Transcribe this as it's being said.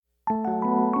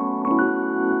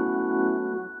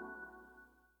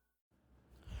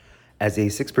As a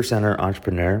 6%er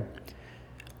entrepreneur,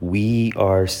 we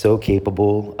are so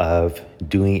capable of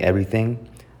doing everything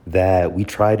that we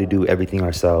try to do everything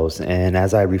ourselves. And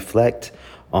as I reflect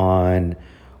on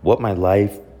what my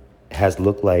life has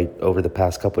looked like over the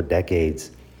past couple of decades,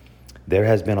 there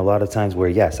has been a lot of times where,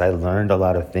 yes, I learned a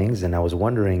lot of things, and I was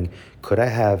wondering, could I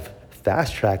have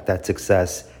fast-tracked that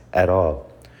success at all?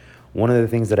 One of the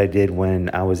things that I did when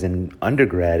I was in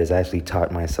undergrad is I actually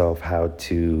taught myself how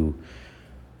to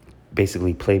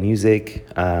basically play music,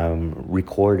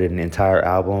 record an entire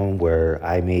album where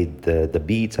I made the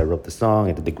beats, I wrote the song,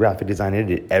 I did the graphic design, I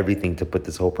did everything to put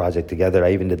this whole project together.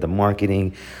 I even did the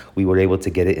marketing. We were able to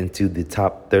get it into the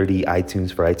top 30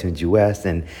 iTunes for iTunes US,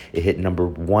 and it hit number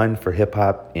 1 for hip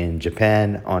hop in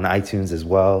Japan on iTunes as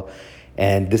well.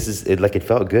 And it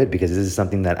felt good because this is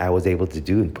something that I was able to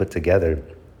do and put together.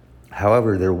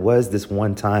 However, there was this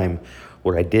one time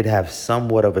where I did have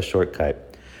somewhat of a shortcut.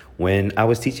 When I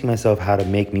was teaching myself how to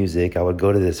make music, I would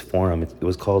go to this forum. It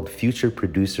was called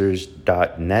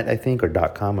futureproducers.net, I think, or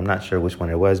 .com. I'm not sure which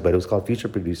one it was, but it was called Future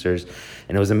Producers.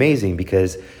 And it was amazing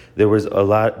because there were a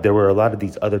lot of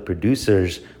these other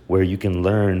producers where you can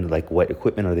learn like what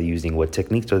equipment are they using, what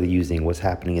techniques are they using, what's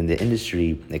happening in the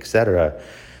industry, etc.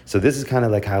 So this is kind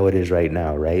of like how it is right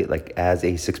now, right? Like as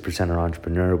a 6%er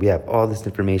entrepreneur, we have all this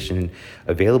information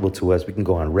available to us. We can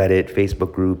go on Reddit,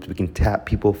 Facebook groups, we can tap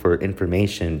people for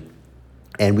information,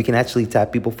 and we can actually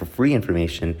tap people for free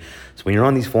information. So when you're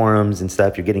on these forums and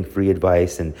stuff, you're getting free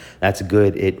advice, and that's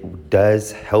good. It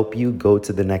does help you go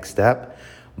to the next step,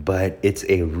 but it's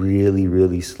a really,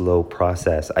 really slow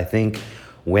process. I think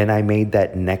when I made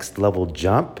that next level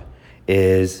jump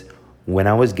is when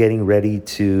I was getting ready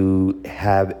to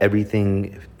have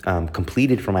everything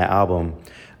completed for my album.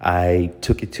 I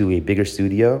took it to a bigger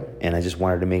studio, and I just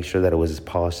wanted to make sure that it was as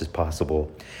polished as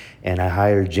possible. And I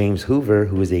hired James Hoover,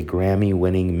 who is a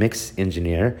Grammy-winning mix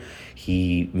engineer.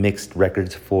 He mixed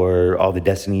records for all the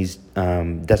Destiny's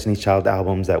Child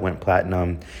albums that went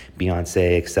platinum,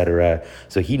 Beyonce, etc.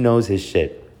 So he knows his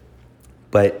shit.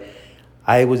 But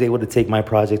I was able to take my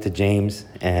project to James,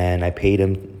 and I paid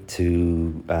him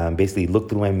to basically look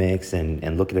through my mix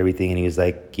and look at everything. And he was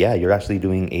like, yeah, you're actually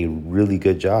doing a really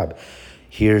good job.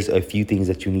 Here's a few things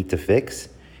that you need to fix.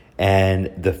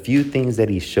 And the few things that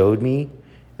he showed me,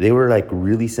 they were like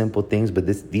really simple things, but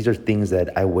these are things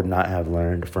that I would not have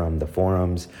learned from the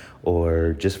forums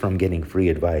or just from getting free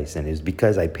advice. And it was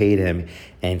because I paid him,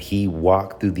 and he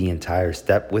walked through the entire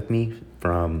step with me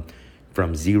from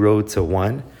 0 to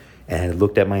 1 and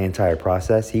looked at my entire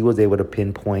process. He was able to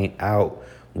pinpoint out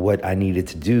what I needed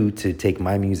to do to take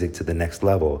my music to the next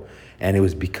level. And it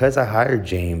was because I hired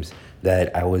James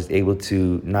that I was able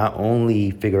to not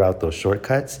only figure out those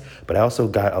shortcuts, but I also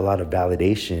got a lot of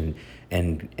validation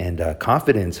and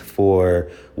confidence for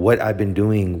what I've been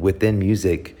doing within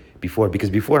music before. Because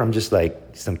before, I'm just like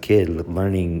some kid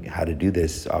learning how to do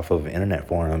this off of internet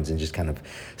forums and just kind of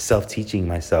self-teaching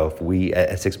myself. We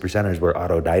at 6%ers, we're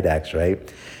autodidacts, right?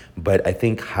 But I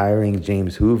think hiring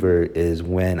James Hoover is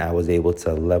when I was able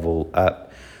to level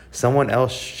up. Someone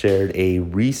else shared a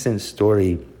recent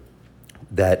story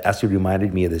that actually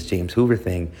reminded me of this James Hoover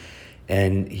thing.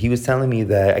 And he was telling me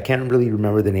that, I can't really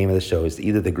remember the name of the show. It's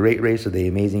either The Great Race or The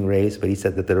Amazing Race. But he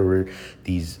said that there were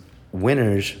these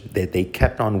winners that they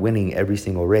kept on winning every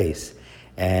single race.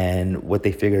 And what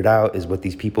they figured out is what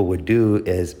these people would do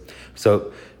is,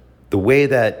 so the way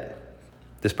that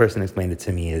this person explained it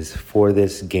to me is, for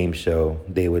this game show,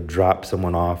 they would drop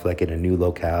someone off like in a new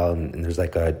locale, and there's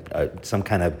like some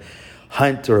kind of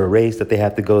hunt or a race that they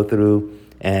have to go through,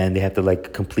 and they have to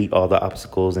like complete all the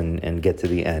obstacles and get to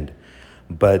the end.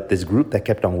 But this group that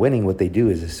kept on winning, what they do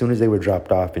is as soon as they were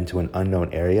dropped off into an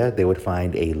unknown area, they would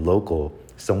find a local,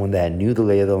 someone that knew the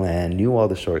lay of the land, knew all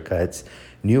the shortcuts,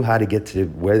 knew how to get to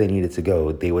where they needed to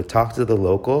go. They would talk to the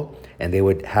local, and they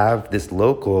would have this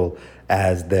local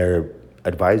as their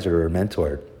advisor or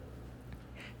mentor.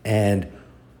 And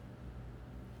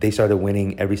they started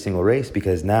winning every single race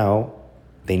because now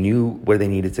they knew where they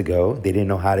needed to go. They didn't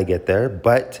know how to get there,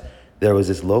 but there was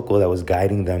this local that was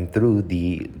guiding them through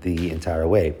the entire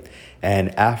way.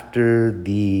 And after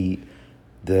the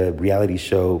reality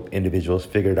show individuals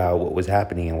figured out what was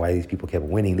happening and why these people kept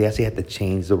winning, they actually had to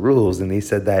change the rules. And they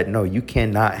said that, no, you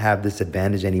cannot have this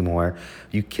advantage anymore.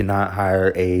 You cannot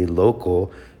hire a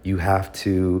local. You have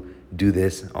to do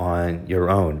this on your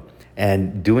own.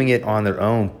 And doing it on their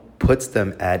own puts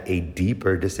them at a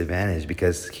deeper disadvantage,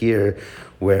 because here,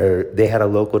 where they had a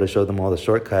local to show them all the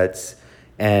shortcuts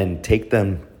and take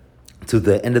them to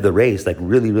the end of the race like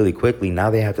really, really quickly, now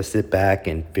they have to sit back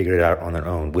and figure it out on their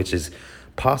own, which is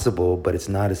possible, but it's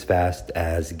not as fast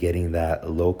as getting that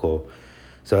local.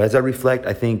 So as I reflect,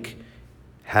 I think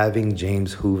having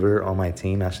James Hoover on my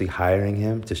team, actually hiring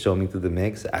him to show me through the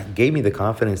mix, gave me the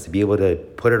confidence to be able to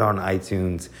put it on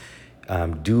iTunes,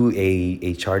 do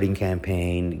a charting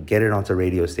campaign, get it onto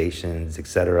radio stations,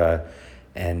 etc.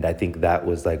 And I think that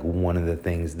was like one of the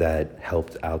things that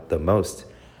helped out the most.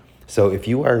 So if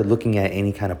you are looking at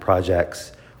any kind of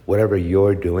projects, whatever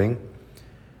you're doing,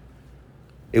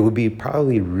 it would be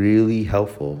probably really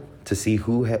helpful to see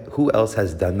who else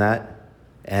has done that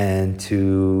and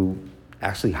to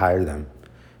actually hire them.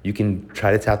 You can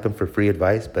try to tap them for free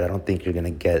advice, but I don't think you're going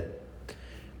to get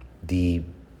the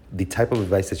type of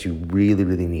advice that you really,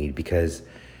 really need, because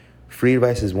free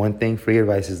advice is one thing. Free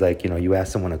advice is like, you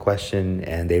ask someone a question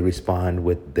and they respond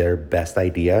with their best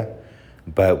idea.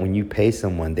 But when you pay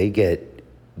someone, they get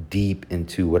deep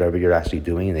into whatever you're actually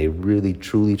doing, and they really,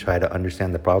 truly try to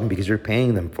understand the problem because you're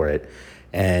paying them for it.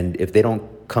 And if they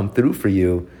don't come through for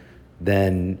you,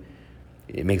 then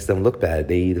it makes them look bad.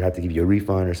 They either have to give you a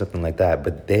refund or something like that.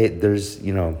 But there's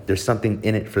something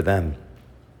in it for them.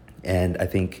 And I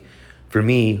think for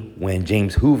me, when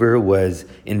James Hoover was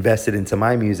invested into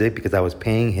my music because I was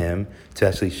paying him to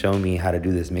actually show me how to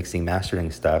do this mixing,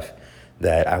 mastering stuff,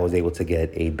 that I was able to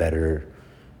get a better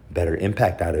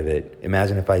impact out of it.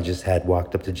 Imagine if I just had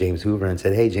walked up to James Hoover and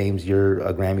said, "Hey, James, you're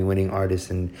a Grammy-winning artist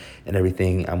and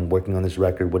everything. I'm working on this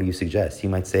record. What do you suggest?" He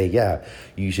might say, "Yeah,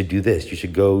 you should do this. You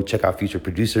should go check out future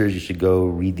producers. You should go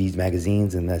read these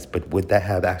magazines and this." But would that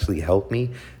have actually helped me?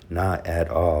 Not at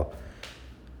all.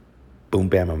 Boom,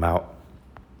 bam, I'm out.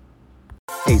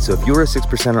 Hey, so if you're a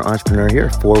 6%er entrepreneur, here are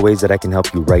 4 ways that I can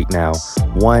help you right now.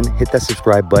 1, hit that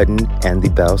subscribe button and the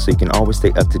bell so you can always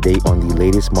stay up to date on the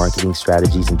latest marketing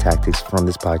strategies and tactics from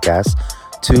this podcast.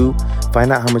 2,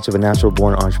 find out how much of a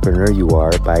natural-born entrepreneur you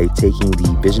are by taking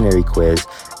the visionary quiz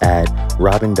at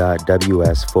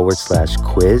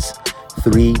robin.ws/quiz.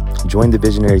 3, join the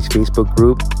Visionaries Facebook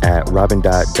group at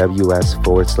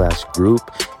robin.ws/group.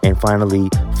 And finally,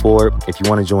 4, if you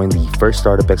want to join the first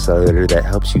startup accelerator that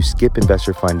helps you skip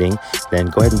investor funding, then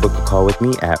go ahead and book a call with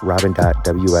me at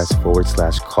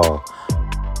robin.ws/call.